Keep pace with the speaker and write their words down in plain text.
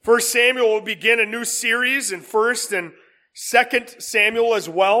1 Samuel will begin a new series in 1st and 2nd Samuel as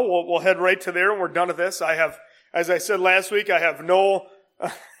well. We'll head right to there and we're done with this. As I said last week, I have no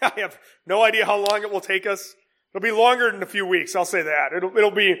idea how long it will take us. It'll be longer than a few weeks, I'll say that. It'll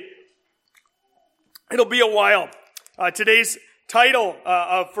be a while. Today's title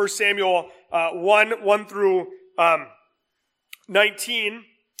of 1 Samuel 1 through 19,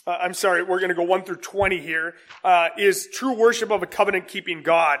 we're going to go 1 through 20 here, is true worship of a covenant-keeping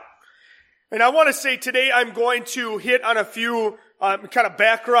God. And I want to say today I'm going to hit on a few kind of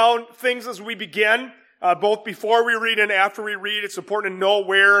background things as we begin, both before we read and after we read. It's important to know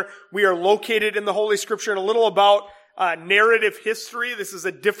where we are located in the Holy Scripture and a little about narrative history. This is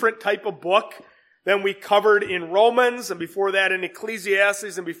a different type of book than we covered in Romans, and before that in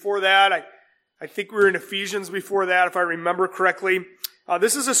Ecclesiastes, and before that, I think we were in Ephesians before that, if I remember correctly.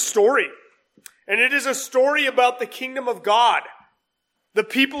 This is a story, and it is a story about the kingdom of God, the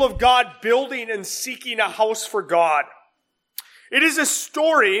people of God building and seeking a house for God. It is a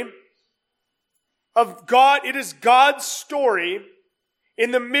story of God. It is God's story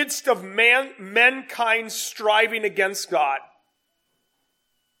in the midst of mankind striving against God.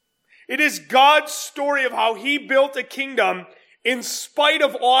 It is God's story of how He built a kingdom in spite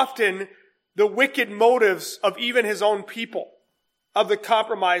of often the wicked motives of even His own people, of the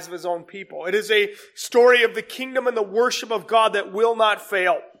compromise of His own people. It is a story of the kingdom and the worship of God that will not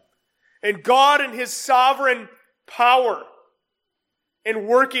fail. And God in His sovereign power and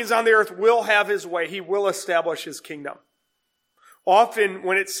workings on the earth will have His way. He will establish His kingdom. Often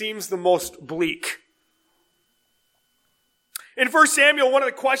when it seems the most bleak. In 1 Samuel, one of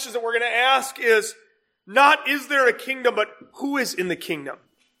the questions that we're going to ask is not is there a kingdom, but who is in the kingdom?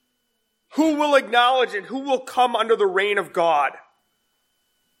 Who will acknowledge it? Who will come under the reign of God?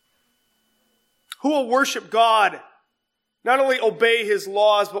 Who will worship God? Not only obey His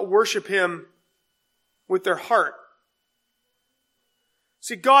laws, but worship Him with their heart.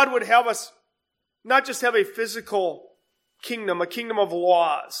 See, God would have us not just have a physical kingdom, a kingdom of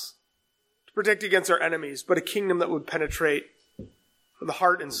laws to protect against our enemies, but a kingdom that would penetrate the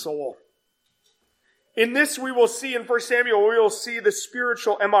heart and soul. In this we will see, in 1 Samuel, we will see the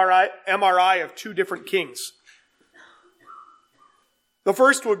spiritual MRI of two different kings. The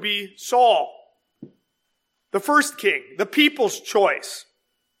first would be Saul, the first king, the people's choice.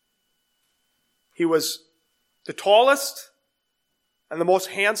 He was the tallest and the most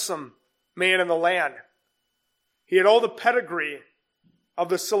handsome man in the land. He had all the pedigree of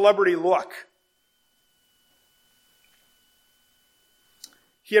the celebrity look.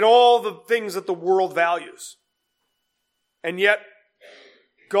 He had all the things that the world values. And yet,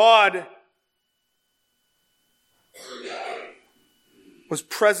 God was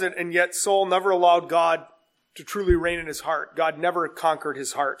present, and yet Saul never allowed God to truly reign in his heart. God never conquered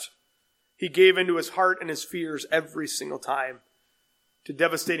his heart. He gave into his heart and his fears every single time to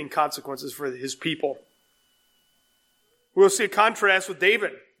devastating consequences for his people. We'll see a contrast with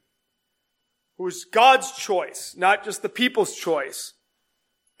David, who was God's choice, not just the people's choice,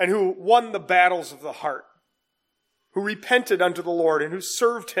 and who won the battles of the heart, who repented unto the Lord and who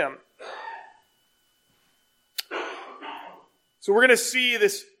served Him. So we're going to see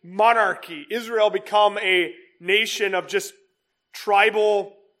this monarchy, Israel, become a nation of just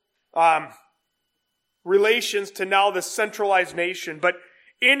tribal relations to now the centralized nation. But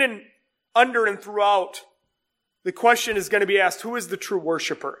in and under and throughout, the question is going to be asked, who is the true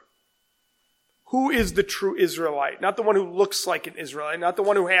worshiper? Who is the true Israelite? Not the one who looks like an Israelite, not the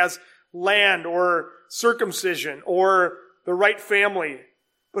one who has land or circumcision or the right family,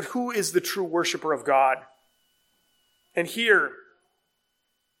 but who is the true worshiper of God? And here,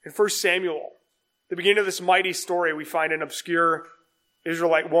 in 1 Samuel, the beginning of this mighty story, we find an obscure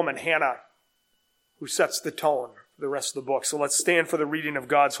Israelite woman, Hannah, who sets the tone for the rest of the book. So let's stand for the reading of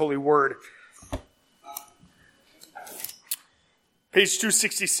God's holy word. Page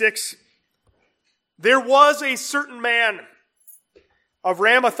 266. There was a certain man of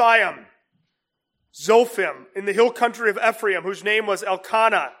Ramathaim, Zophim, in the hill country of Ephraim, whose name was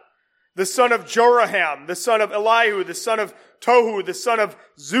Elkanah, the son of Joraham, the son of Elihu, the son of Tohu, the son of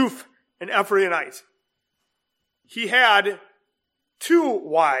Zuph, an Ephraimite. He had two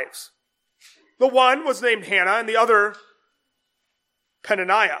wives. The one was named Hannah, and the other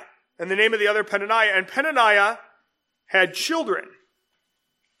Peninnah. And the name of the other Peninnah. And Peninnah had children,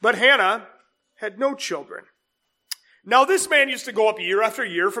 but Hannah had no children. Now this man used to go up year after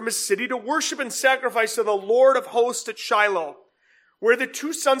year from his city to worship and sacrifice to the Lord of hosts at Shiloh, where the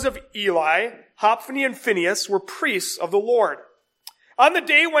two sons of Eli, Hophni and Phinehas, were priests of the Lord. On the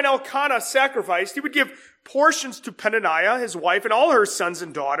day when Elkanah sacrificed, he would give portions to Peninnah, his wife, and all her sons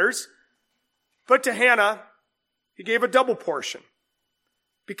and daughters. But to Hannah, he gave a double portion,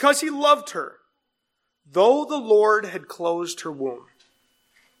 because he loved her, though the Lord had closed her womb.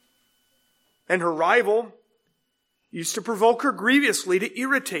 And her rival used to provoke her grievously to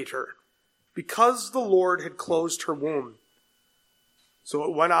irritate her, because the Lord had closed her womb. So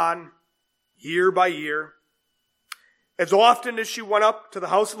it went on year by year. As often as she went up to the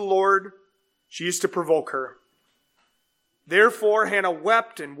house of the Lord, she used to provoke her. Therefore Hannah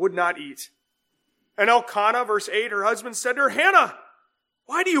wept and would not eat. And Elkanah, verse 8, her husband said to her, Hannah,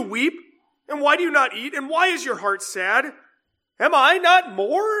 why do you weep? And why do you not eat? And why is your heart sad? Am I not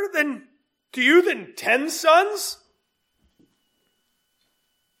more to you than 10 sons?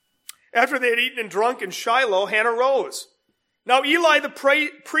 After they had eaten and drunk in Shiloh, Hannah rose. Now Eli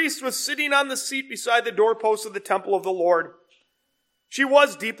the priest was sitting on the seat beside the doorpost of the temple of the Lord. She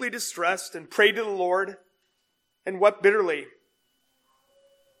was deeply distressed and prayed to the Lord and wept bitterly.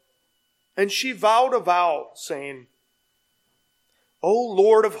 And she vowed a vow, saying, O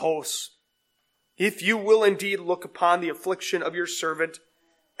Lord of hosts, if you will indeed look upon the affliction of your servant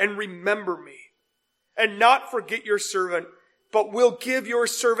and remember me, and not forget your servant, but will give your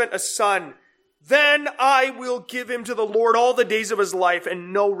servant a son, then I will give him to the Lord all the days of his life,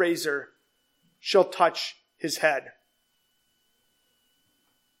 and no razor shall touch his head.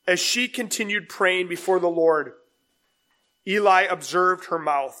 As she continued praying before the Lord, Eli observed her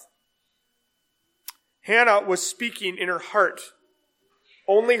mouth. Hannah was speaking in her heart.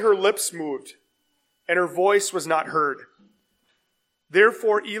 Only her lips moved, and her voice was not heard.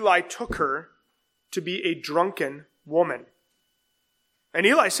 Therefore Eli took her to be a drunken woman. And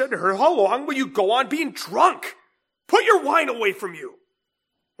Eli said to her, how long will you go on being drunk? Put your wine away from you.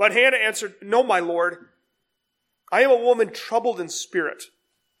 But Hannah answered, no, my Lord. I am a woman troubled in spirit.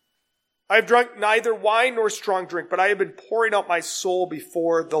 I have drunk neither wine nor strong drink, but I have been pouring out my soul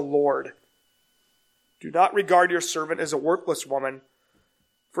before the Lord. Do not regard your servant as a worthless woman,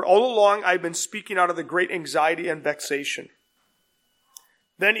 for all along I have been speaking out of the great anxiety and vexation.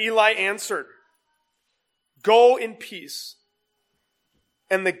 Then Eli answered, go in peace,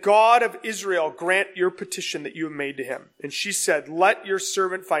 and the God of Israel grant your petition that you have made to him. And she said, let your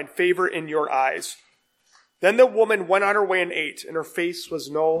servant find favor in your eyes. Then the woman went on her way and ate, and her face was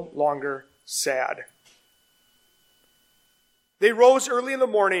no longer sad. They rose early in the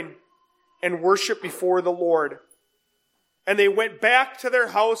morning and worshiped before the Lord. And they went back to their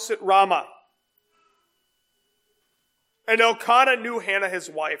house at Ramah. And Elkanah knew Hannah his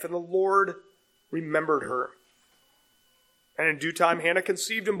wife, and the Lord remembered her. And in due time Hannah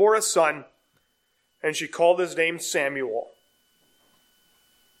conceived and bore a son, and she called his name Samuel.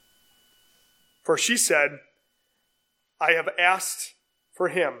 For she said, I have asked for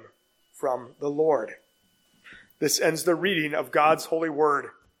him from the Lord. This ends the reading of God's holy word.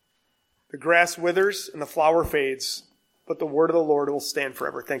 The grass withers and the flower fades, but the word of the Lord will stand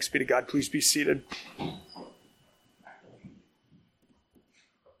forever. Thanks be to God. Please be seated.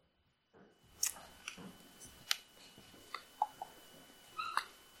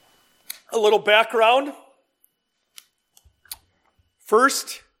 A little background.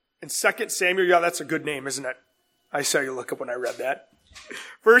 1st and 2nd Samuel. Yeah, that's a good name, isn't it? I saw you look up when I read that.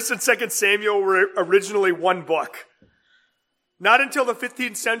 1st and 2nd Samuel were originally one book. Not until the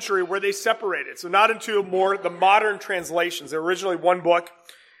 15th century were they separated. So not until more the modern translations. They were originally one book.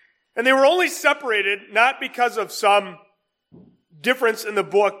 And they were only separated not because of some difference in the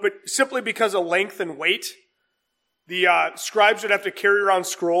book, but simply because of length and weight. The scribes would have to carry around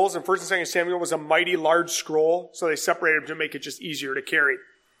scrolls, and 1st and 2nd Samuel was a mighty large scroll, so they separated them to make it just easier to carry.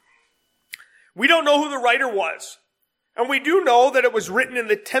 We don't know who the writer was. And we do know that it was written in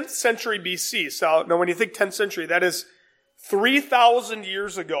the 10th century BC. So now when you think 10th century, that is 3,000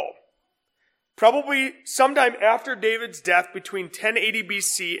 years ago. Probably sometime after David's death between 1080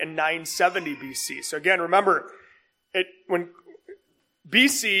 BC and 970 BC. So again, remember, when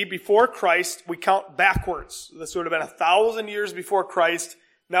BC, before Christ, we count backwards. This would have been 1,000 years before Christ.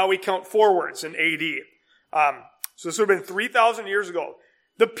 Now we count forwards in AD. So this would have been 3,000 years ago.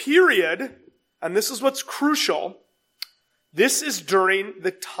 The period, and this is what's crucial, this is during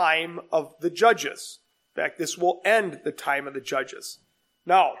the time of the judges. In fact, this will end the time of the judges.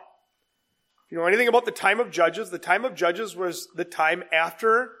 Now, if you know anything about the time of judges was the time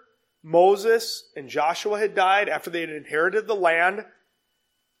after Moses and Joshua had died, after they had inherited the land.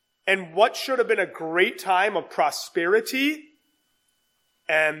 And what should have been a great time of prosperity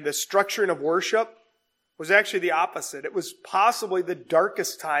and the structuring of worship was actually the opposite. It was possibly the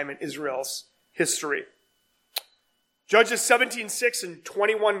darkest time in Israel's history. Judges 17:6 and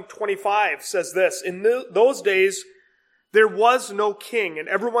 21:25 says this, in those days there was no king, and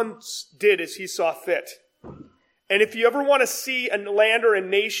everyone did as he saw fit. And if you ever want to see a land or a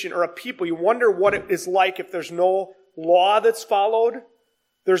nation or a people, you wonder what it is like if there's no law that's followed,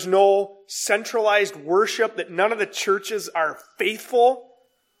 there's no centralized worship, that none of the churches are faithful,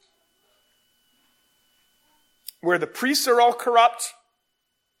 where the priests are all corrupt.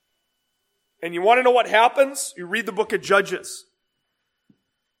 And you want to know what happens? You read the book of Judges.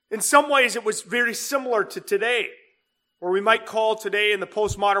 In some ways, it was very similar to today, where we might call today in the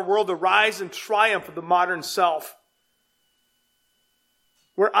postmodern world the rise and triumph of the modern self,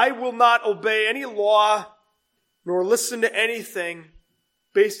 where I will not obey any law nor listen to anything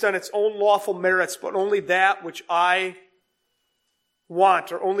based on its own lawful merits, but only that which I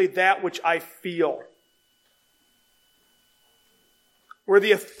want, or only that which I feel. Where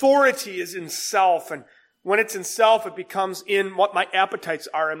the authority is in self, and when it's in self, it becomes in what my appetites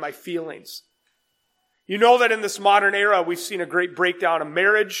are and my feelings. You know that in this modern era, we've seen a great breakdown of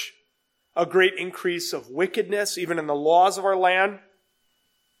marriage, a great increase of wickedness, even in the laws of our land.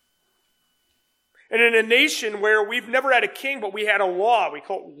 And in a nation where we've never had a king, but we had a law, we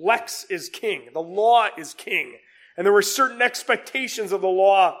call it lex is king. The law is king. And there were certain expectations of the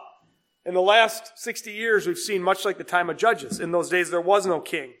law. In the last 60 years, we've seen much like the time of Judges. In those days, there was no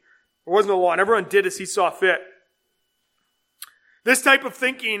king. There was no law, and everyone did as he saw fit. This type of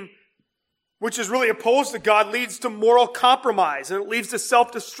thinking, which is really opposed to God, leads to moral compromise, and it leads to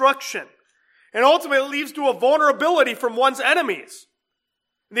self-destruction. And ultimately, it leads to a vulnerability from one's enemies.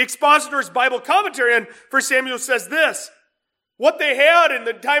 The Expositor's Bible commentary on 1 Samuel says this, what they had in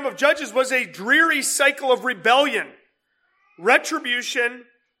the time of Judges was a dreary cycle of rebellion, retribution,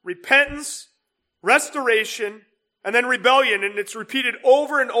 repentance, restoration, and then rebellion, and it's repeated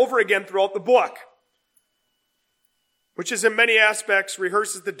over and over again throughout the book, which is in many aspects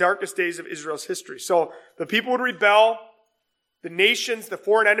rehearses the darkest days of Israel's history. So the people would rebel, the nations, the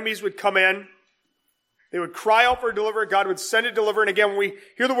foreign enemies would come in, they would cry out for a deliverer, God would send a deliverer, and again, when we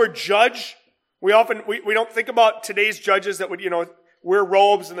hear the word judge, we don't think about today's judges that would, wear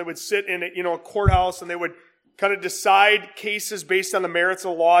robes and they would sit in a courthouse and they would kind of decide cases based on the merits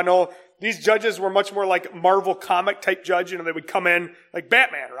of the law. No, these judges were much more like Marvel comic type judge. They would come in like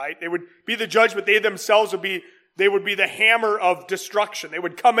Batman, right? They would be the judge, but they themselves would be the hammer of destruction. They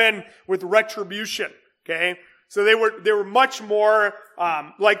would come in with retribution, okay? So they were much more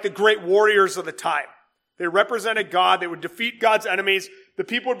like the great warriors of the time. They represented God. They would defeat God's enemies. The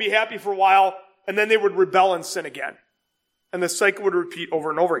people would be happy for a while, and then they would rebel and sin again. And the cycle would repeat over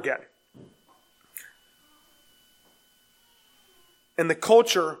and over again. And the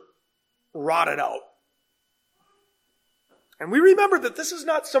culture rotted out. And we remember that this is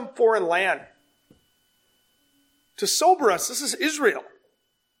not some foreign land. To sober us, this is Israel.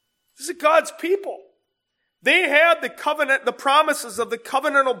 This is God's people. They had the covenant, the promises of the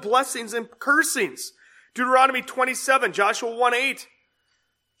covenantal blessings and cursings. Deuteronomy 27, Joshua 1:8,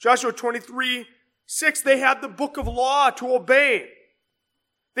 Joshua 23:6, they had the book of law to obey.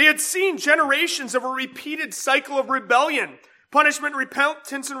 They had seen generations of a repeated cycle of rebellion. Punishment,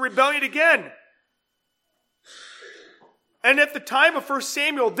 repentance, and rebellion again. And at the time of 1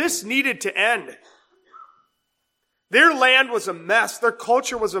 Samuel, this needed to end. Their land was a mess. Their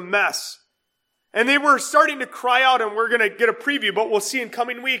culture was a mess. And they were starting to cry out, and we're going to get a preview, but we'll see in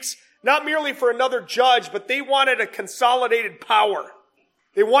coming weeks, not merely for another judge, but they wanted a consolidated power.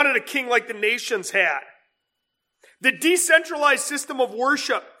 They wanted a king like the nations had. The decentralized system of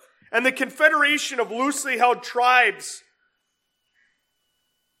worship and the confederation of loosely held tribes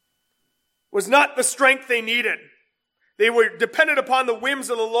was not the strength they needed. They were dependent upon the whims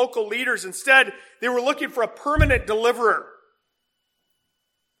of the local leaders. Instead, they were looking for a permanent deliverer.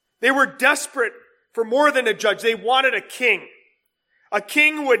 They were desperate for more than a judge. They wanted a king. A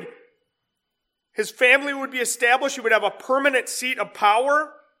king his family would be established. He would have a permanent seat of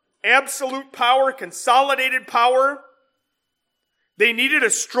power, absolute power, consolidated power. They needed a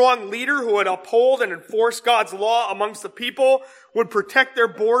strong leader who would uphold and enforce God's law amongst the people, would protect their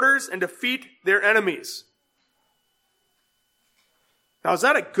borders, and defeat their enemies. Now, is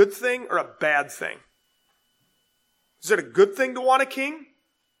that a good thing or a bad thing? Is it a good thing to want a king?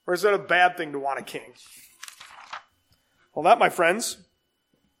 Or is it a bad thing to want a king? Well, that, my friends,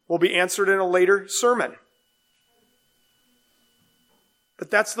 will be answered in a later sermon.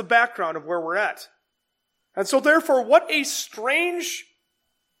 But that's the background of where we're at. And so therefore, what a strange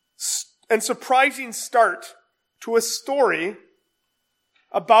and surprising start to a story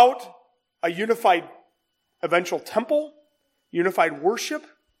about a unified eventual temple, unified worship,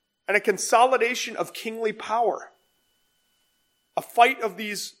 and a consolidation of kingly power. a fight of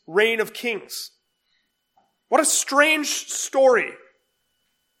these reign of kings. What a strange story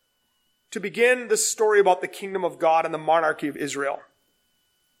to begin this story about the kingdom of God and the monarchy of Israel.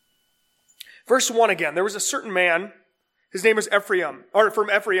 Verse 1 again, there was a certain man, his name was from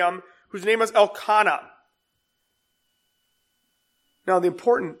Ephraim, whose name was Elkanah. Now the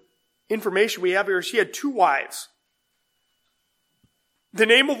important information we have here is he had 2 wives. The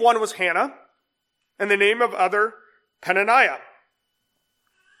name of one was Hannah, and the name of other, Peninnah.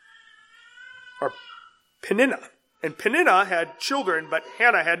 Or Peninnah. And Peninnah had children, but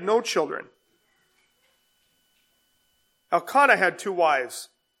Hannah had no children. Elkanah had 2 wives.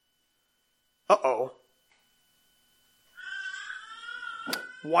 Uh-oh.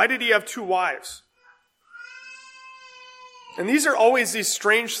 Why did he have 2 wives? And these are always these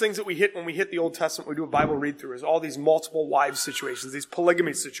strange things that we hit when we hit the Old Testament, we do a Bible read-through, is all these multiple wives situations, these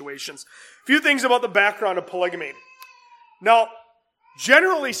polygamy situations. A few things about the background of polygamy. Now,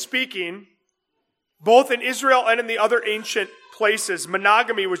 generally speaking, both in Israel and in the other ancient places,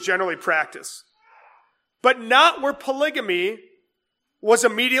 monogamy was generally practiced. But not where polygamy was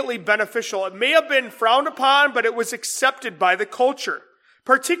immediately beneficial. It may have been frowned upon, but it was accepted by the culture,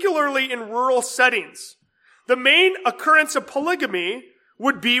 particularly in rural settings. The main occurrence of polygamy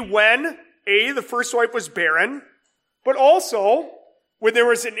would be when, A, the first wife was barren, but also when there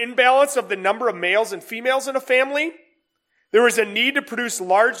was an imbalance of the number of males and females in a family. There was a need to produce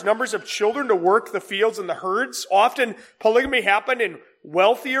large numbers of children to work the fields and the herds. Often polygamy happened in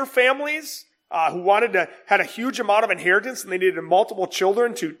wealthier families who had a huge amount of inheritance, and they needed multiple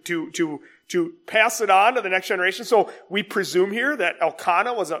children to pass it on to the next generation. So we presume here that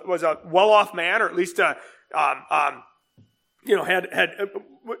Elkanah was a well-off man, or at least did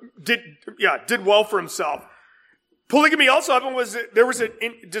well for himself. Polygamy also happened there was a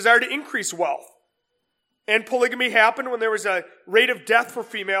desire to increase wealth. And polygamy happened when there was a rate of death for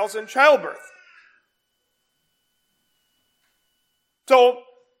females in childbirth. So,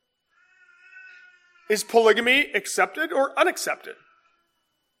 is polygamy accepted or unaccepted?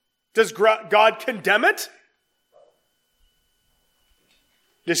 Does God condemn it?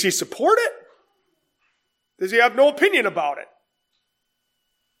 Does he support it? Does he have no opinion about it?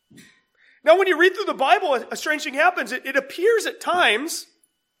 Now, when you read through the Bible, a strange thing happens. It appears at times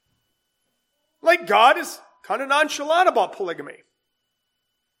like God is kind of nonchalant about polygamy.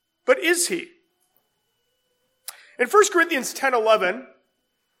 But is he? In 1 Corinthians 10:11,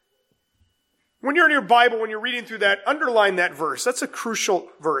 when you're in your Bible, when you're reading through that, underline that verse. That's a crucial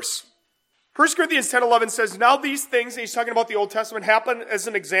verse. 1 Corinthians 10:11 says, "Now these things," and he's talking about the Old Testament, "happen as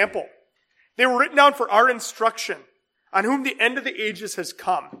an example. They were written down for our instruction, on whom the end of the ages has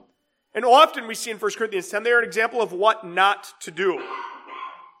come." And often we see in 1 Corinthians 10, they are an example of what not to do.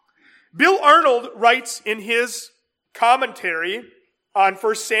 Bill Arnold writes in his commentary on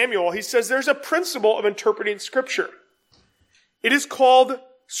 1 Samuel, he says there's a principle of interpreting Scripture. It is called,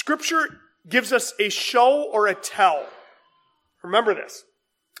 Scripture gives us a show or a tell. Remember this.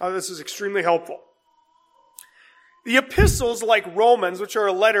 This is extremely helpful. The epistles, like Romans, which are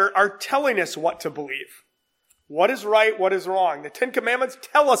a letter, are telling us what to believe. What is right, what is wrong. The 10 Commandments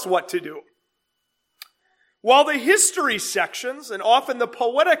tell us what to do. While the history sections, and often the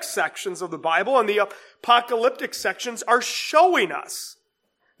poetic sections of the Bible and the apocalyptic sections are showing us,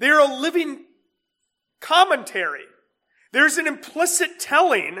 they are a living commentary. There's an implicit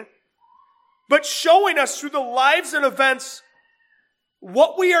telling, but showing us through the lives and events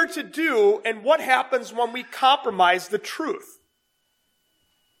what we are to do and what happens when we compromise the truth.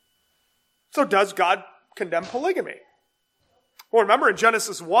 So does God condemn polygamy? Well, remember in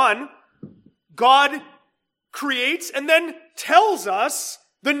Genesis 1, God creates and then tells us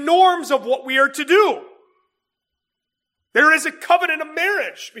the norms of what we are to do. There is a covenant of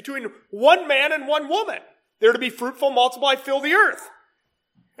marriage between one man and one woman. They're to be fruitful, multiply, fill the earth.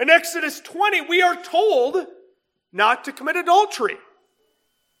 In Exodus 20, we are told not to commit adultery.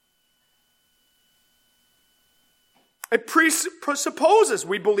 It presupposes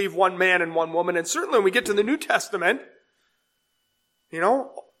we believe one man and one woman, and certainly when we get to the New Testament,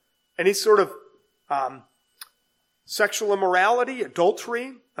 any sort of sexual immorality,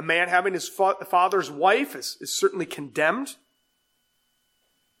 adultery, a man having his father's wife is certainly condemned.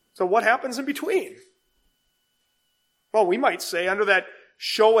 So what happens in between? Well, we might say under that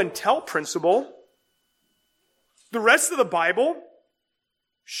show and tell principle, the rest of the Bible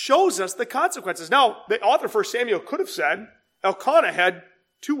shows us the consequences. Now, the author of 1 Samuel could have said, Elkanah had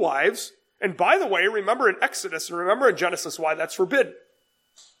 2 wives, and by the way, remember in Exodus and remember in Genesis why that's forbidden.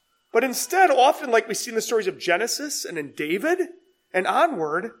 But instead, often like we see in the stories of Genesis and in David and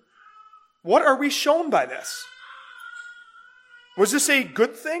onward, what are we shown by this? Was this a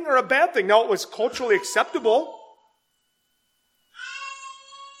good thing or a bad thing? No, it was culturally acceptable.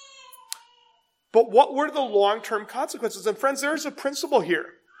 But what were the long-term consequences? And friends, there's a principle here.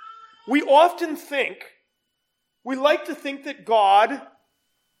 We like to think that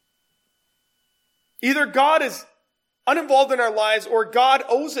either God is uninvolved in our lives or God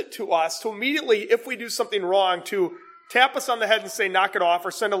owes it to us to immediately, if we do something wrong, to tap us on the head and say, knock it off, or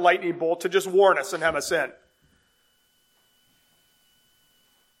send a lightning bolt to just warn us and have us in.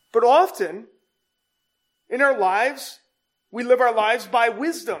 But often, in our lives, we live our lives by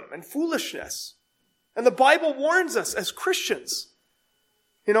wisdom and foolishness. And the Bible warns us as Christians,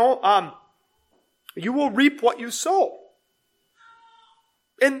 you will reap what you sow.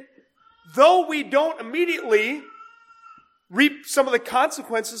 And though we don't immediately reap some of the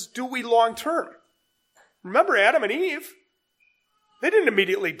consequences, do we long term? Remember Adam and Eve? They didn't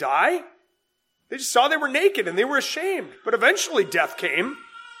immediately die. They just saw they were naked and they were ashamed. But eventually death came.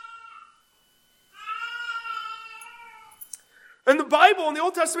 And the Bible in the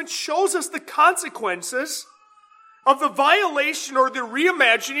Old Testament shows us the consequences of the violation or the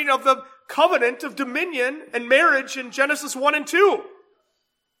reimagining of the covenant of dominion and marriage in Genesis 1 and 2.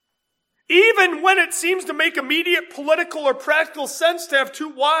 Even when it seems to make immediate political or practical sense to have two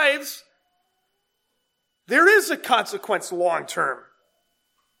wives, there is a consequence long term.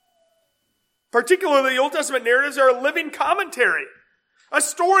 Particularly, the Old Testament narratives are a living commentary. A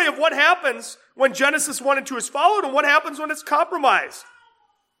story of what happens when Genesis 1 and 2 is followed and what happens when it's compromised.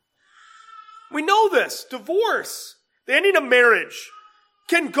 We know this. Divorce, the ending of marriage.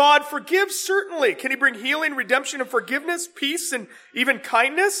 Can God forgive? Certainly. Can He bring healing, redemption, and forgiveness, peace, and even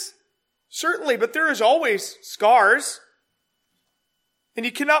kindness? Certainly, but there is always scars. And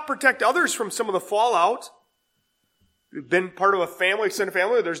you cannot protect others from some of the fallout. You've been part of a family, extended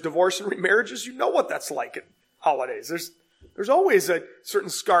family, where there's divorce and remarriages. You know what that's like at holidays. There's always a certain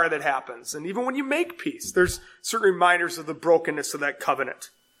scar that happens. And even when you make peace, there's certain reminders of the brokenness of that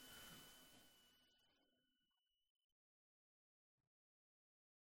covenant.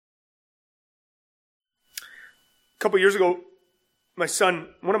 A couple years ago,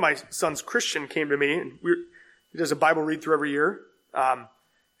 one of my sons, Christian, came to me, and he does a Bible read through every year. And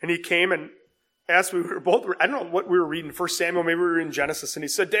he came and asked me, I don't know what we were reading, 1 Samuel, maybe we were reading Genesis, and he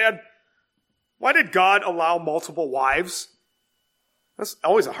said, Dad, why did God allow multiple wives? That's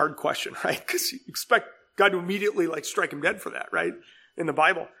always a hard question, right? Because you expect God to immediately strike him dead for that, right? In the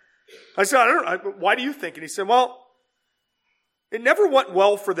Bible. I said, I don't know, why do you think? And he said, well, it never went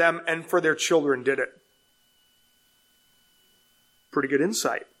well for them and for their children, did it? Pretty good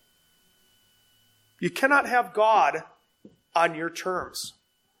insight. You cannot have God on your terms.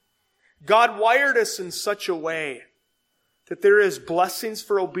 God wired us in such a way that there is blessings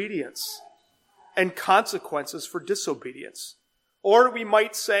for obedience and consequences for disobedience. Or we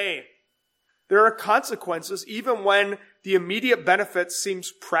might say, there are consequences even when the immediate benefit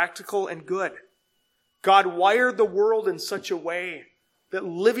seems practical and good. God wired the world in such a way that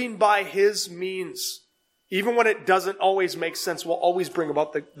living by His means, even when it doesn't always make sense, will always bring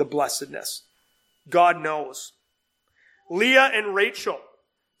about the blessedness. God knows. Leah and Rachel,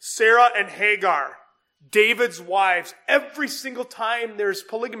 Sarah and Hagar, David's wives, every single time there's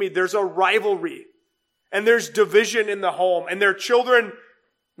polygamy, there's a rivalry. And there's division in the home. And their children,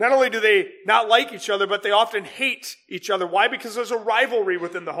 not only do they not like each other, but they often hate each other. Why? Because there's a rivalry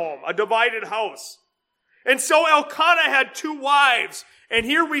within the home, a divided house. And so Elkanah had two wives. And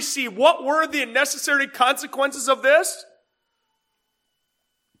here we see what were the necessary consequences of this?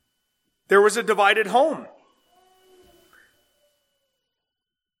 There was a divided home.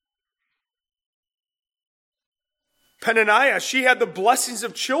 Peninnah, she had the blessings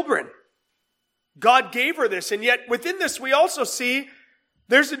of children. God gave her this, and yet within this we also see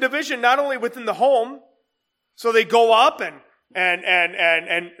there's a division not only within the home, so they go up and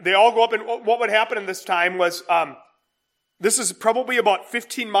they all go up, and what would happen in this time was, this is probably about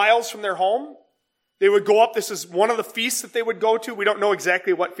 15 miles from their home. They would go up, this is one of the feasts that they would go to, we don't know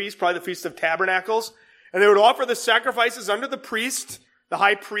exactly what feast, probably the Feast of Tabernacles, and they would offer the sacrifices under the priest, the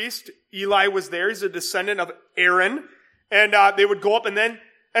high priest. Eli was there, he's a descendant of Aaron, and they would go up, and then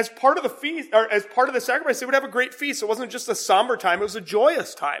as part of the feast, or as part of the sacrifice, they would have a great feast. It wasn't just a somber time, it was a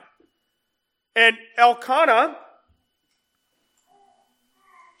joyous time. And Elkanah,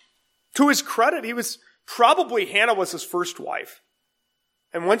 to his credit, Hannah was his first wife.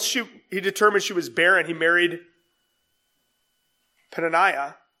 And once he determined she was barren, he married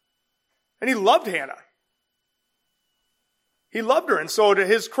Peninnah. And he loved Hannah. He loved her. And so to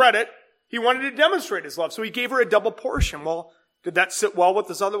his credit, he wanted to demonstrate his love. So he gave her a double portion. Well, did that sit well with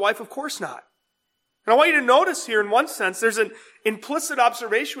his other wife? Of course not. And I want you to notice here, in one sense, there's an implicit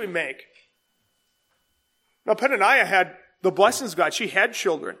observation we make. Now, Peninnah had the blessings of God. She had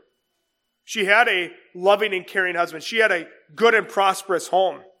children. She had a loving and caring husband. She had a good and prosperous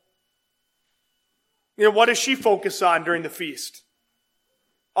home. You know, what does she focus on during the feast?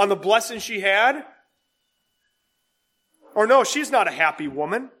 On the blessings she had? Or no, she's not a happy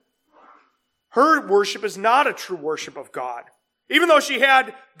woman. Her worship is not a true worship of God. Even though she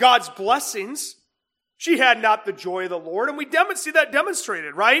had God's blessings, she had not the joy of the Lord. And we see that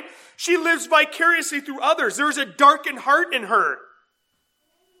demonstrated, right? She lives vicariously through others. There is a darkened heart in her.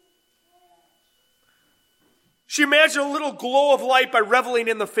 She imagined a little glow of light by reveling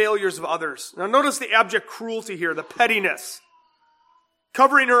in the failures of others. Now notice the abject cruelty here, the pettiness.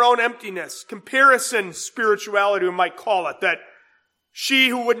 Covering her own emptiness. Comparison spirituality, we might call it. That she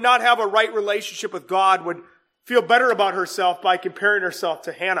who would not have a right relationship with God would feel better about herself by comparing herself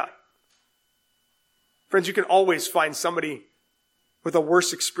to Hannah. Friends, you can always find somebody with a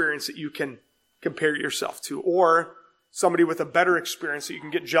worse experience that you can compare yourself to, or somebody with a better experience that you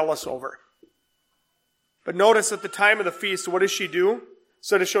can get jealous over. But notice at the time of the feast, what does she do?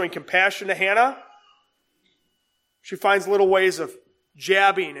 Instead of showing compassion to Hannah, she finds little ways of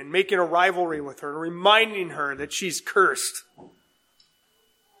jabbing and making a rivalry with her and reminding her that she's cursed.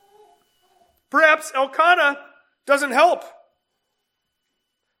 Perhaps Elkanah doesn't help.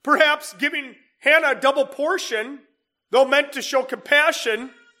 Perhaps giving Hannah a double portion, though meant to show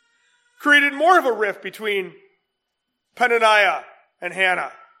compassion, created more of a rift between Peninnah and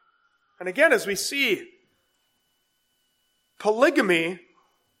Hannah. And again, as we see, polygamy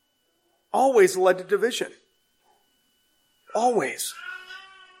always led to division. Always.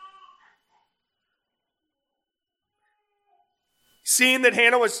 Seeing that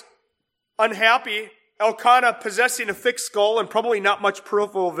Hannah was unhappy, Elkanah possessing a thick skull and probably not much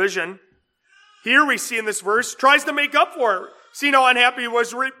peripheral vision, here we see in this verse, tries to make up for it. Seeing how unhappy he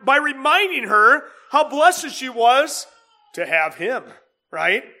was by reminding her how blessed she was to have him,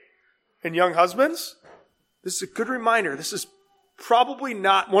 right? And young husbands, this is a good reminder. This is probably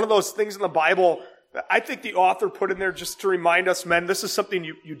not one of those things in the Bible that I think the author put in there just to remind us men, this is something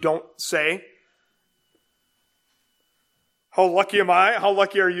you don't say. How lucky am I? How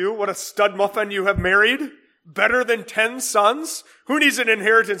lucky are you? What a stud muffin you have married. Better than 10 sons. Who needs an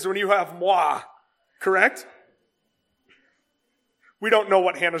inheritance when you have moi? Correct? We don't know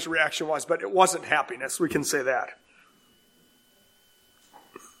what Hannah's reaction was, but it wasn't happiness. We can say that.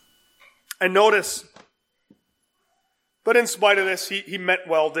 And notice, but in spite of this, he meant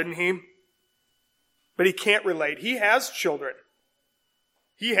well, didn't he? But he can't relate. He has children.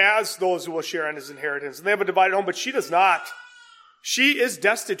 He has those who will share in his inheritance. And they have a divided home, but she does not. She is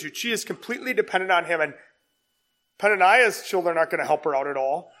destitute. She is completely dependent on him. And Peninnah's children aren't going to help her out at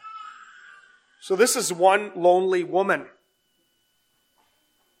all. So this is one lonely woman.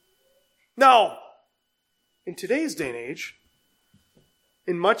 Now, in today's day and age,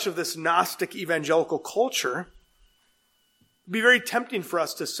 in much of this Gnostic evangelical culture, it'd be very tempting for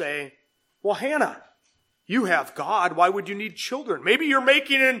us to say, well, Hannah, you have God. Why would you need children? Maybe you're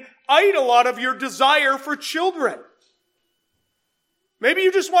making an idol out of your desire for children. Maybe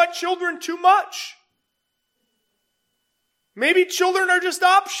you just want children too much. Maybe children are just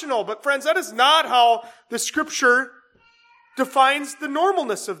optional. But friends, that is not how the Scripture defines the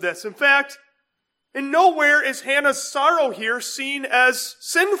normalness of this. In fact, in nowhere is Hannah's sorrow here seen as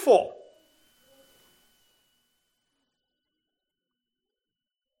sinful.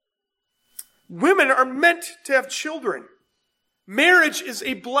 Women are meant to have children. Marriage is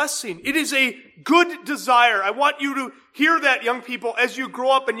a blessing. It is a good desire. I want you to hear that, young people, as you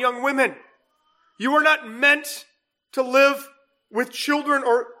grow up, and young women. You are not meant to live with children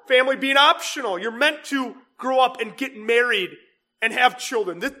or family being optional. You're meant to grow up and get married and have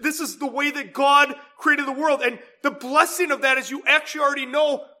children. This is the way that God created the world. And the blessing of that is you actually already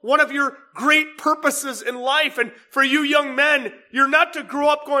know one of your great purposes in life. And for you young men, you're not to grow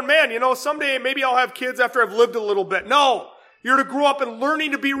up going, man, someday maybe I'll have kids after I've lived a little bit. No, you're to grow up and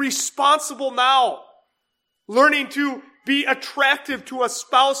learning to be responsible now. Learning to be attractive to a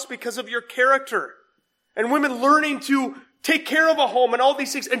spouse because of your character. And women learning to take care of a home and all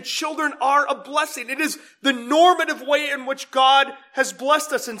these things. And children are a blessing. It is the normative way in which God has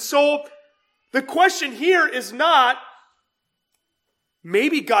blessed us. And so the question here is not,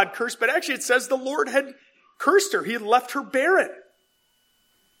 maybe God cursed, but actually it says the Lord had cursed her. He had left her barren.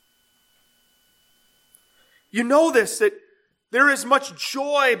 You know this, that there is much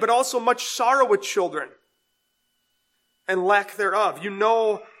joy, but also much sorrow with children and lack thereof. You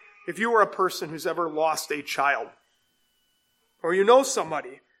know, if you are a person who's ever lost a child, or you know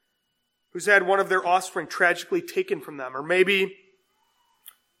somebody who's had one of their offspring tragically taken from them. Or maybe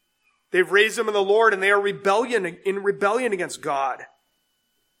they've raised them in the Lord and they are in rebellion against God.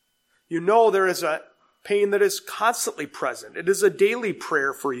 You know there is a pain that is constantly present. It is a daily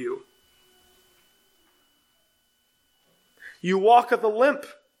prayer for you. You walk with a limp.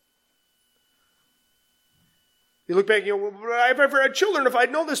 You look back and you go, well, I've ever had children. If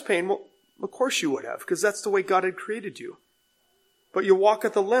I'd known this pain, well, of course you would have, because that's the way God had created you. But you walk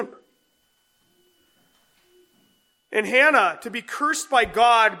with a limp. And Hannah, to be cursed by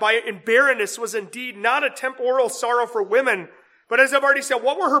God in barrenness was indeed not a temporal sorrow for women, but as I've already said,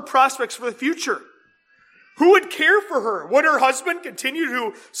 what were her prospects for the future? Who would care for her? Would her husband continue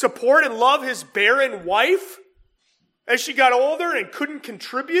to support and love his barren wife as she got older and couldn't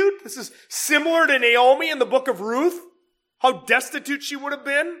contribute? This is similar to Naomi in the book of Ruth, how destitute she would have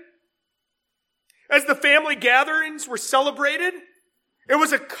been. As the family gatherings were celebrated, it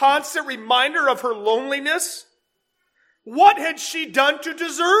was a constant reminder of her loneliness. What had she done to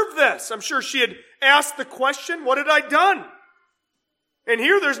deserve this? I'm sure she had asked the question, what had I done? And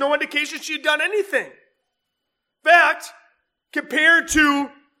here there's no indication she had done anything. In fact, compared to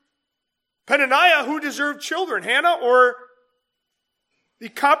Peninnah, who deserved children, Hannah or the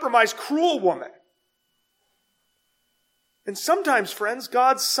compromised, cruel woman? And sometimes, friends,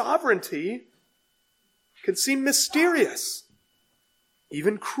 God's sovereignty can seem mysterious,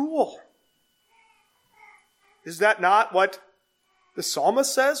 even cruel. Is that not what the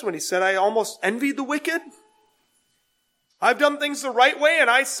psalmist says when he said, I almost envied the wicked? I've done things the right way and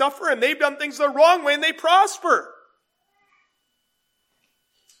I suffer, and they've done things the wrong way and they prosper.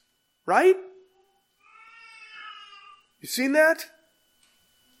 Right? You seen that?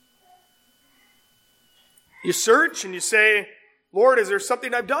 You search and you say, Lord, is there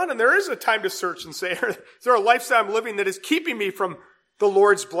something I've done? And there is a time to search and say, is there a lifestyle I'm living that is keeping me from the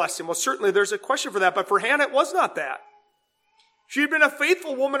Lord's blessing? Well, certainly there's a question for that, but for Hannah, it was not that. She had been a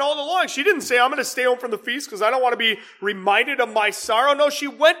faithful woman all along. She didn't say, I'm going to stay home from the feast because I don't want to be reminded of my sorrow. No, she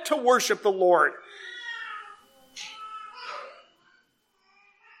went to worship the Lord.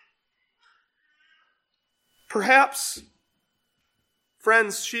 Perhaps,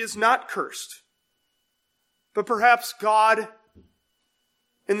 friends, she is not cursed. But perhaps God,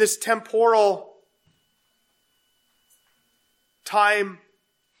 in this temporal time,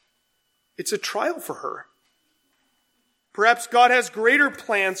 it's a trial for her. Perhaps God has greater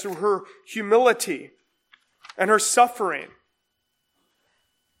plans through her humility and her suffering.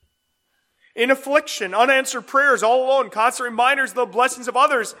 In affliction, unanswered prayers, all alone, constant reminders of the blessings of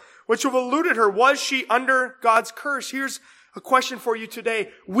others, which have eluded her. Was she under God's curse? Here's a question for you today.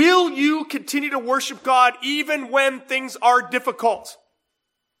 Will you continue to worship God even when things are difficult?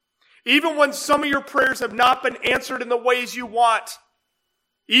 Even when some of your prayers have not been answered in the ways you want?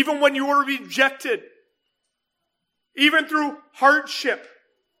 Even when you were rejected? Even through hardship?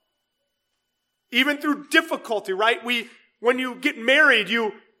 Even through difficulty, right? When you get married,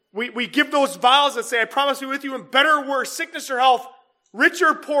 we give those vows that say, I promise to be with you in better or worse, sickness or health, rich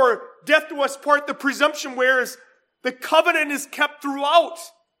or poor, death do us part. The presumption whereas the covenant is kept throughout.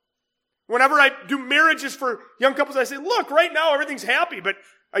 Whenever I do marriages for young couples, I say, look, right now everything's happy, but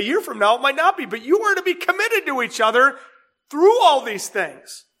a year from now it might not be. But you are to be committed to each other through all these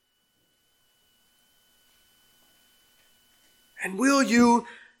things. And will you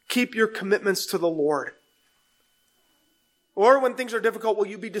keep your commitments to the Lord? Or when things are difficult, will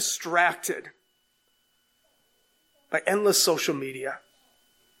you be distracted by endless social media,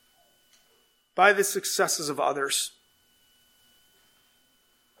 by the successes of others?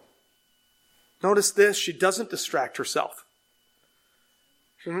 Notice this, she doesn't distract herself.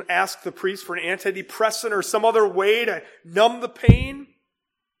 She doesn't ask the priest for an antidepressant or some other way to numb the pain.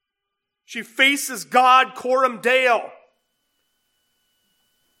 She faces God, coram Deo.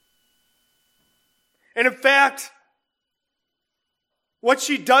 And in fact, what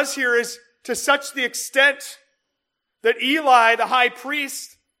she does here is to such the extent that Eli, the high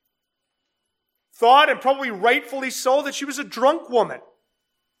priest, thought, and probably rightfully so, that she was a drunk woman.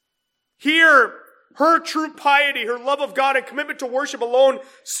 Here, her true piety, her love of God and commitment to worship alone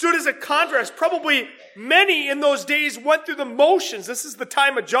stood as a contrast. Probably many in those days went through the motions. This is the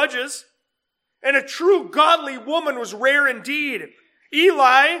time of Judges. And a true godly woman was rare indeed.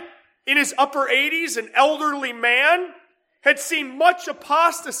 Eli, in his upper 80s, an elderly man, had seen much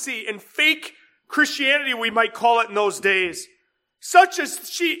apostasy and fake Christianity, we might call it in those days. Such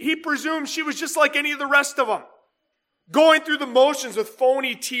as he presumed she was just like any of the rest of them. Going through the motions with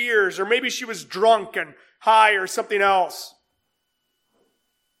phony tears, or maybe she was drunk and high or something else.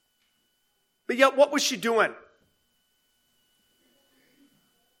 But yet, what was she doing?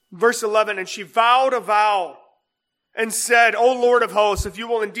 Verse 11, and she vowed a vow and said, O Lord of hosts, if you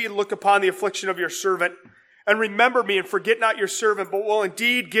will indeed look upon the affliction of your servant and remember me and forget not your servant, but will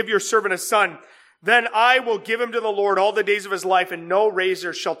indeed give your servant a son, then I will give him to the Lord all the days of his life, and no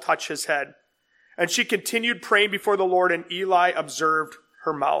razor shall touch his head. And she continued praying before the Lord, and Eli observed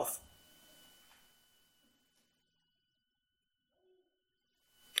her mouth.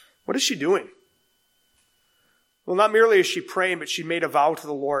 What is she doing? Well, not merely is she praying, but she made a vow to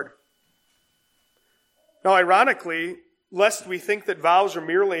the Lord. Now, ironically, lest we think that vows are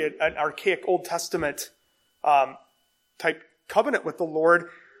merely an archaic Old Testament type covenant with the Lord,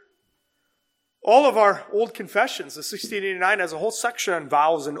 all of our old confessions, the 1689, has a whole section on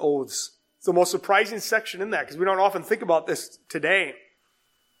vows and oaths. It's the most surprising section in that because we don't often think about this today.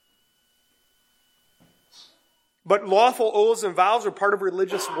 But lawful oaths and vows are part of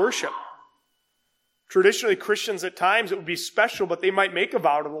religious worship. Traditionally, Christians at times, it would be special, but they might make a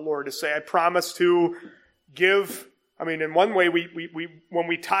vow to the Lord to say, I promise to give. In one way, when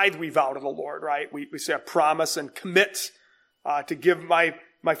we tithe, we vow to the Lord, right? We say, I promise and commit to give my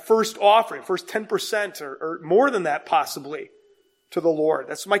first offering, first 10% or more than that possibly to the Lord.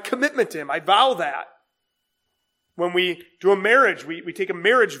 That's my commitment to him. I vow that. When we do a marriage, we take a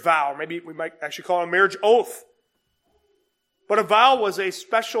marriage vow. Maybe we might actually call it a marriage oath. But a vow was a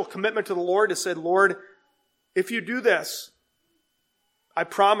special commitment to the Lord to say, Lord, if you do this, I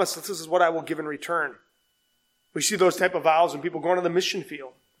promise that this is what I will give in return. We see those type of vows when people go into the mission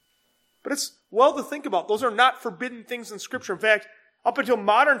field. But it's well to think about. Those are not forbidden things in Scripture. In fact, up until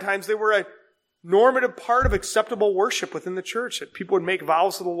modern times, they were a normative part of acceptable worship within the church, that people would make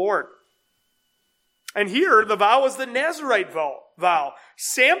vows to the Lord. And here, the vow was the Nazirite vow.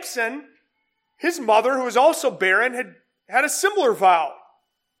 Samson, his mother, who was also barren, had a similar vow.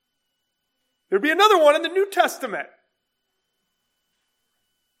 There'd be another one in the New Testament.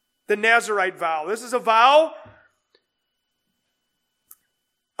 The Nazirite vow. This is a vow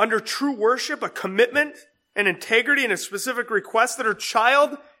under true worship, a commitment, an integrity, and a specific request that her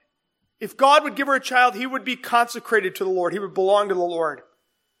child, if God would give her a child, he would be consecrated to the Lord. He would belong to the Lord.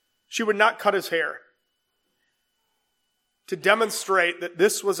 She would not cut his hair. To demonstrate that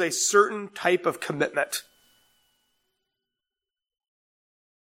this was a certain type of commitment.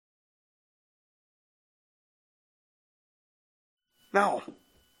 Now,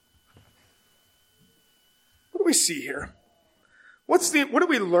 what do we see here? What do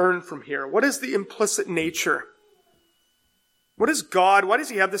we learn from here? What is the implicit nature? What is God? Why does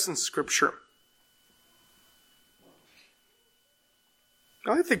he have this in Scripture?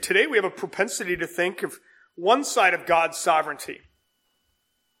 I think today we have a propensity to think of one side of God's sovereignty.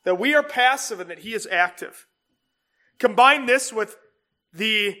 That we are passive and that he is active. Combine this with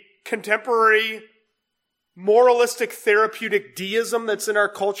the contemporary moralistic therapeutic deism that's in our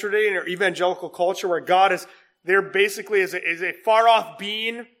culture today, in our evangelical culture, where God is there basically as a far-off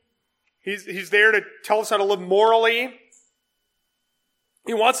being. He's there to tell us how to live morally.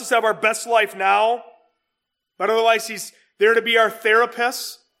 He wants us to have our best life now, but otherwise he's there to be our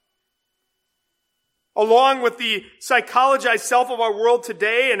therapist. Along with the psychologized self of our world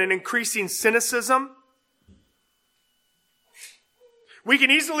today and an increasing cynicism, we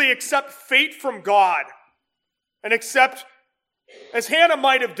can easily accept fate from God and accept, as Hannah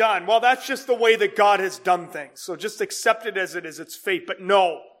might have done, well, that's just the way that God has done things. So just accept it as it is, it's fate. But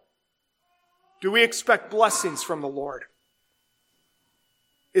no. Do we expect blessings from the Lord?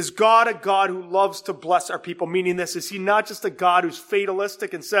 Is God a God who loves to bless our people? Meaning this, is he not just a God who's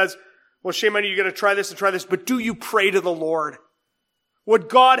fatalistic and says, well, shame on you, you got to try this and try this, but do you pray to the Lord? Would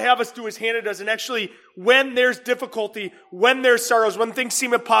God have us do as Hannah does? And actually, when there's difficulty, when there's sorrows, when things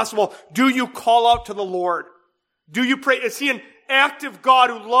seem impossible, do you call out to the Lord? Do you pray? Is he an active God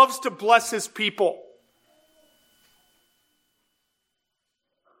who loves to bless his people?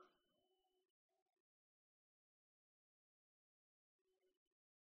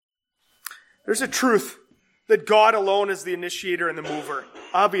 There's a truth that God alone is the initiator and the mover.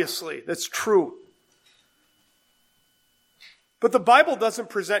 Obviously, that's true. But the Bible doesn't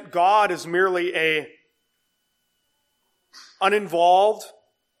present God as merely a uninvolved,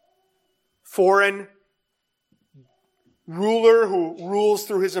 foreign ruler who rules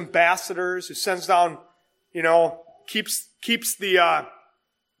through his ambassadors, who sends down, keeps the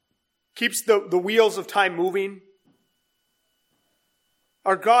wheels of time moving.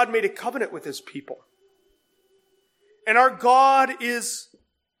 Our God made a covenant with his people. And our God is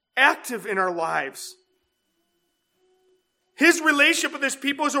active in our lives. His relationship with his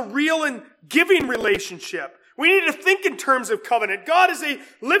people is a real and giving relationship. We need to think in terms of covenant. God is a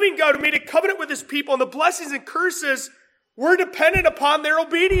living God who made a covenant with his people, and the blessings and curses We're dependent upon their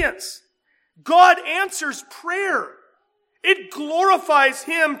obedience. God answers prayer. It glorifies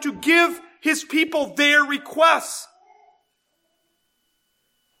Him to give His people their requests.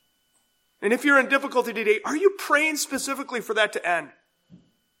 And if you're in difficulty today, are you praying specifically for that to end?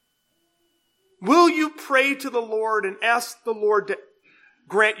 Will you pray to the Lord and ask the Lord to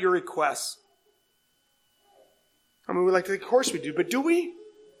grant your requests? I mean, we like to think, of course we do, but do we?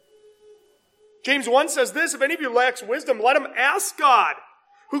 James 1 says this, if any of you lacks wisdom, let him ask God,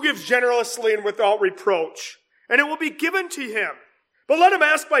 who gives generously and without reproach, and it will be given to him. But let him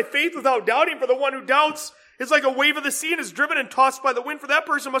ask by faith without doubting, for the one who doubts is like a wave of the sea and is driven and tossed by the wind. For that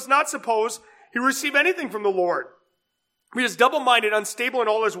person must not suppose he will receive anything from the Lord. He is double-minded, unstable in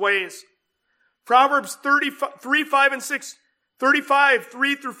all his ways. Proverbs 33, 5, and 6, 35,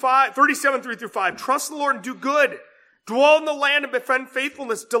 3 through 5, 37, 3 through 5. Trust the Lord and do good. Dwell in the land and befriend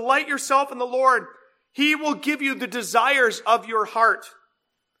faithfulness. Delight yourself in the Lord. He will give you the desires of your heart.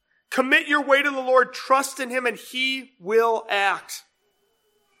 Commit your way to the Lord. Trust in Him and He will act.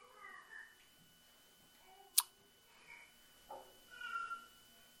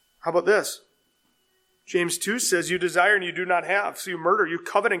 How about this? James 2 says, you desire and you do not have, so you murder. You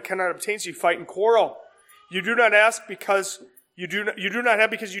covet and cannot obtain, so you fight and quarrel. You do not ask because you do not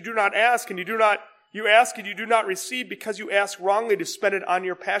have because you do not ask, and you ask and you do not receive because you ask wrongly to spend it on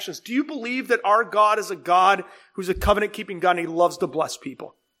your passions. Do you believe that our God is a God who's a covenant-keeping God and He loves to bless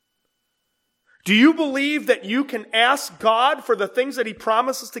people? Do you believe that you can ask God for the things that He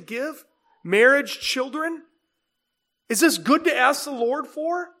promises to give? Marriage, children? Is this good to ask the Lord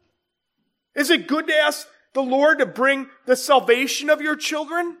for? Is it good to ask the Lord to bring the salvation of your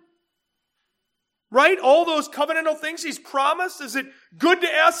children? Right? All those covenantal things He's promised. Is it good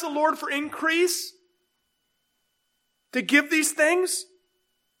to ask the Lord for increase? To give these things?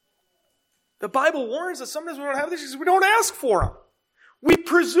 The Bible warns us sometimes we don't have these because we don't ask for them. We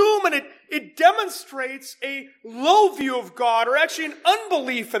presume, and it demonstrates a low view of God, or actually an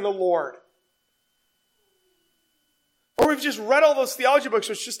unbelief in the Lord. Or we've just read all those theology books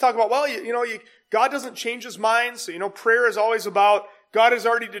which just talk about, well, God doesn't change His mind, so, prayer is always about God is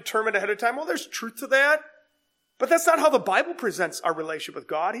already determined ahead of time. Well, there's truth to that. But that's not how the Bible presents our relationship with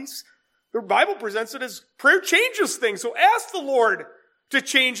God. The Bible presents it as prayer changes things. So ask the Lord to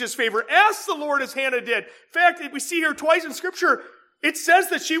change His favor. Ask the Lord as Hannah did. In fact, we see here twice in Scripture, it says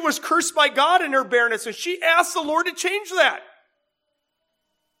that she was cursed by God in her barrenness, and she asked the Lord to change that.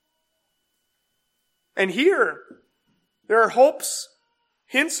 And here, there are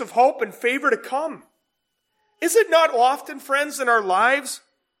hints of hope and favor to come. Is it not often, friends, in our lives,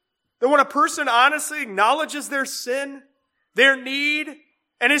 that when a person honestly acknowledges their sin, their need,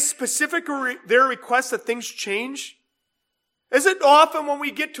 and is specific their request, that things change? Is it often when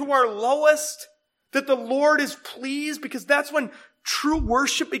we get to our lowest that the Lord is pleased? Because that's when true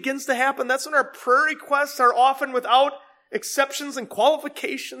worship begins to happen. That's when our prayer requests are often without exceptions and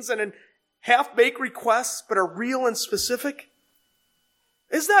qualifications and in half-baked requests, but are real and specific.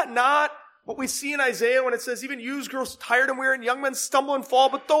 Is that not what we see in Isaiah when it says, even youths grow tired and weary and young men stumble and fall,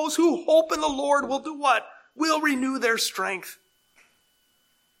 but those who hope in the Lord will do what? Will renew their strength.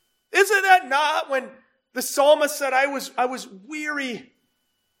 Isn't that not when the psalmist said, I was weary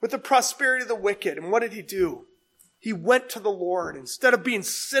with the prosperity of the wicked? And what did he do? He went to the Lord. Instead of being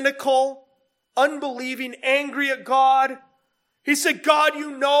cynical, unbelieving, angry at God, he said, God,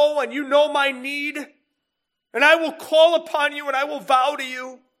 you know, and you know my need, and I will call upon you, and I will vow to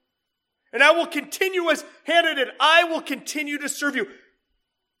you, and I will continue as Hannah did. I will continue to serve you.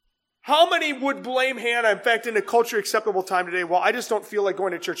 How many would blame Hannah, in fact, in a culture acceptable time today? Well, I just don't feel like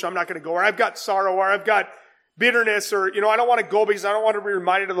going to church, so I'm not going to go. Or I've got sorrow, or I've got bitterness, or, I don't want to go because I don't want to be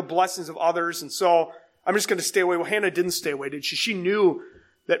reminded of the blessings of others, and so I'm just going to stay away. Well, Hannah didn't stay away, did she? She knew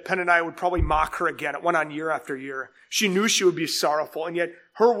that Peninnah would probably mock her again. It went on year after year. She knew she would be sorrowful, and yet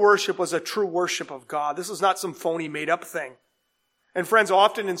her worship was a true worship of God. This is not some phony, made-up thing. And friends,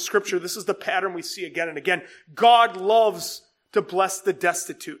 often in Scripture, this is the pattern we see again and again. God loves to bless the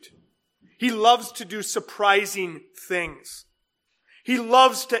destitute. He loves to do surprising things. He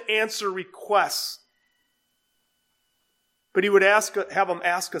loves to answer requests. But He would have them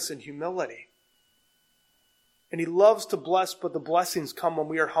ask us in humility. And He loves to bless, but the blessings come when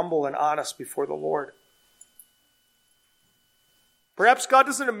we are humble and honest before the Lord. Perhaps God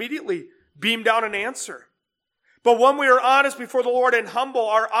doesn't immediately beam down an answer. But when we are honest before the Lord and humble,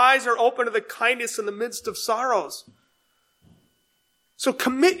 our eyes are open to the kindness in the midst of sorrows. So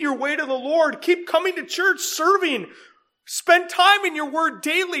commit your way to the Lord. Keep coming to church, serving. Spend time in your word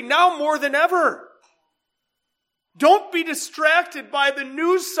daily, now more than ever. Don't be distracted by the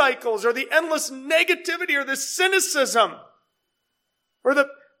news cycles or the endless negativity or the cynicism or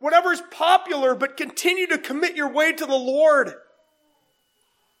whatever's popular, but continue to commit your way to the Lord.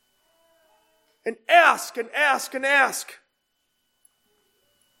 And ask and ask and ask.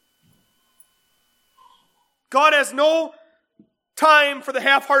 God has no time for the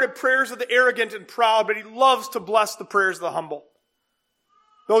half-hearted prayers of the arrogant and proud, but He loves to bless the prayers of the humble.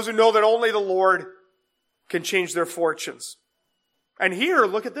 Those who know that only the Lord can change their fortunes. And here,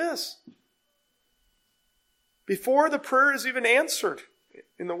 look at this. Before the prayer is even answered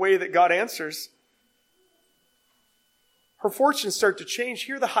in the way that God answers, her fortunes start to change.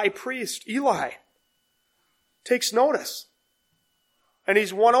 Here the high priest, Eli, takes notice. And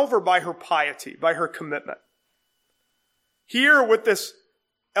he's won over by her piety, by her commitment. Here with this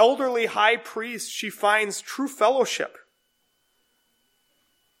elderly high priest, she finds true fellowship.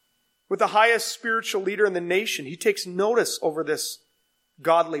 With the highest spiritual leader in the nation, he takes notice over this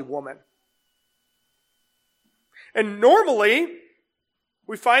godly woman. And normally,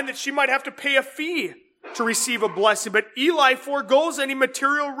 we find that she might have to pay a fee to receive a blessing, but Eli forgoes any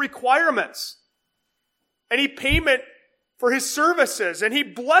material requirements, any payment for his services, and he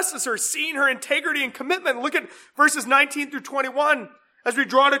blesses her, seeing her integrity and commitment. Look at verses 19 through 21 as we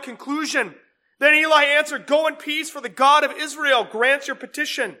draw to conclusion. Then Eli answered, "Go in peace, for the God of Israel grants your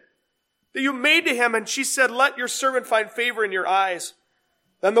petition that you made to him." And she said, "Let your servant find favor in your eyes."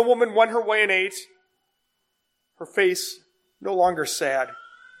 Then the woman went her way and ate, her face no longer sad.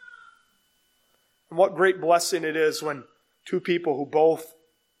 And what great blessing it is when two people who both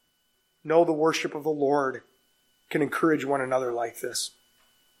know the worship of the Lord can encourage one another like this.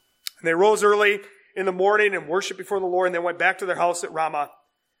 And they rose early in the morning and worshiped before the Lord, and they went back to their house at Ramah.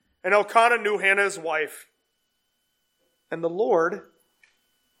 And Elkanah knew Hannah his wife, and the Lord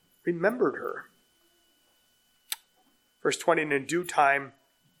remembered her. Verse 20, and in due time,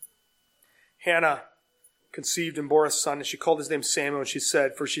 Hannah conceived and bore a son, and she called his name Samuel, and she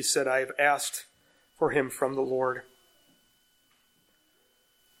said, I have asked for him from the Lord.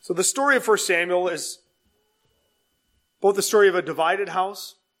 So the story of 1 Samuel is both the story of a divided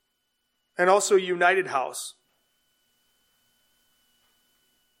house and also a united house.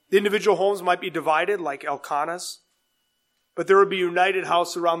 The individual homes might be divided like Elkanah's, but there would be a united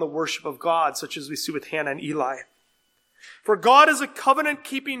house around the worship of God, such as we see with Hannah and Eli. For God is a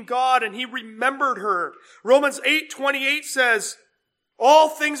covenant-keeping God, and He remembered her. Romans 8:28 says, all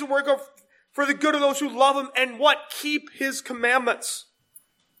things work for the good of those who love Him and what? Keep His commandments.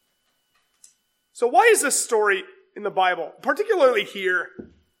 So why is this story in the Bible, particularly here,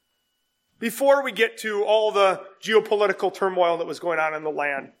 before we get to all the geopolitical turmoil that was going on in the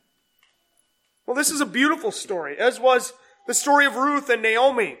land? Well, this is a beautiful story, as was the story of Ruth and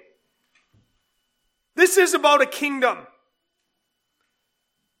Naomi. This is about a kingdom.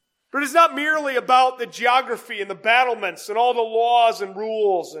 But it's not merely about the geography and the battlements and all the laws and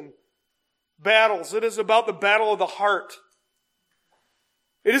rules and battles. It is about the battle of the heart.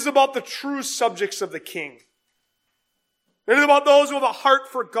 It is about the true subjects of the king. It is about those who have a heart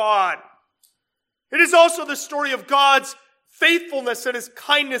for God. It is also the story of God's faithfulness and His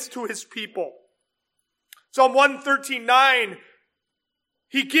kindness to His people. Psalm 113:9,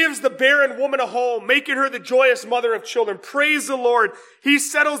 He gives the barren woman a home, making her the joyous mother of children. Praise the Lord. He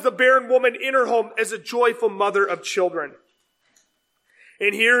settles the barren woman in her home as a joyful mother of children.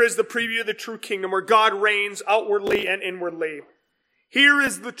 And here is the preview of the true kingdom where God reigns outwardly and inwardly. Here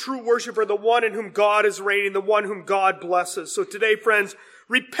is the true worshiper, the one in whom God is reigning, the one whom God blesses. So today, friends,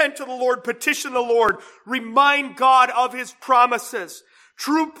 repent to the Lord, petition the Lord, remind God of His promises.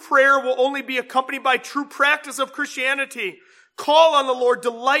 True prayer will only be accompanied by true practice of Christianity. Call on the Lord,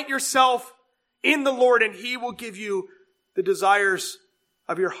 delight yourself in the Lord, and He will give you the desires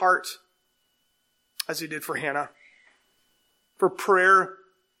of your heart, as He did for Hannah. For prayer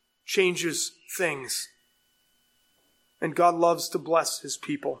changes things. And God loves to bless His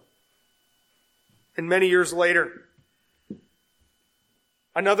people. And many years later,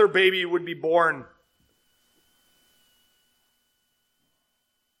 another baby would be born.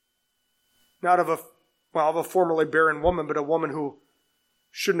 Not of a formerly barren woman, but a woman who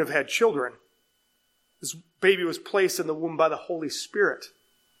shouldn't have had children. This baby was placed in the womb by the Holy Spirit.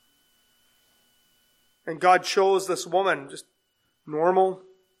 And God chose this woman, just normal,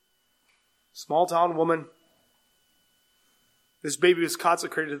 small town woman. This baby was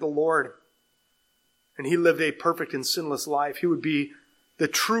consecrated to the Lord. And he lived a perfect and sinless life. He would be the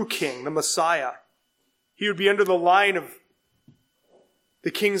true king, the Messiah. He would be under the line of the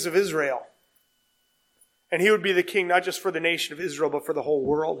kings of Israel. And he would be the king not just for the nation of Israel, but for the whole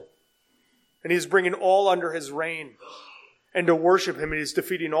world. And he's bringing all under his reign. And to worship him, and he's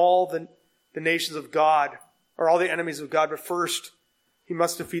defeating all the nations of God, or all the enemies of God. But first, He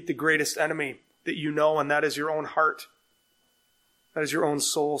must defeat the greatest enemy that you know, and that is your own heart. That is your own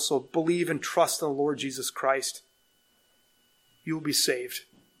soul. So believe and trust in the Lord Jesus Christ. You will be saved.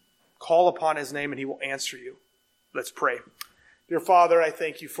 Call upon his name and he will answer you. Let's pray. Dear Father, I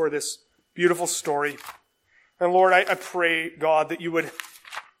thank you for this beautiful story. And Lord, I pray, God, that you would,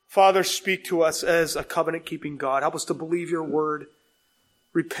 Father, speak to us as a covenant-keeping God. Help us to believe your word,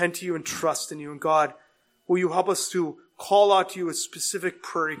 repent to you and trust in you. And God, will you help us to call out to you with specific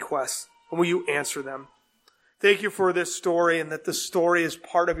prayer requests, and will you answer them? Thank you for this story, and that this story is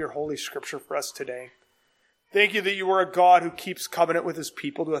part of your Holy Scripture for us today. Thank you that you are a God who keeps covenant with his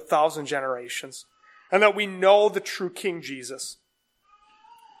people to 1,000 generations, and that we know the true King Jesus.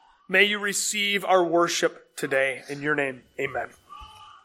 May you receive our worship today. In your name, amen.